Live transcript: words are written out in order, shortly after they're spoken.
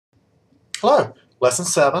Hello, Lesson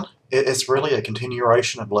 7. It's really a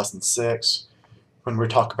continuation of Lesson 6 when we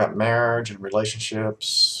talk about marriage and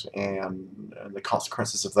relationships and the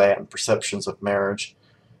consequences of that and perceptions of marriage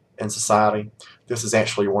in society. This is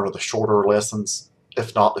actually one of the shorter lessons,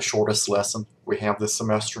 if not the shortest lesson we have this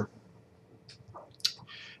semester.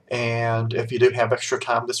 And if you do have extra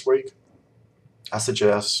time this week, I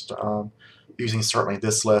suggest using certainly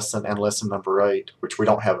this lesson and lesson number 8, which we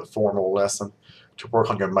don't have a formal lesson, to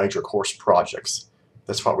work on your major course projects.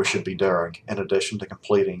 That's what we should be doing, in addition to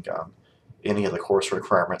completing any of the course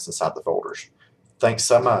requirements inside the folders. Thanks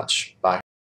so much. Bye.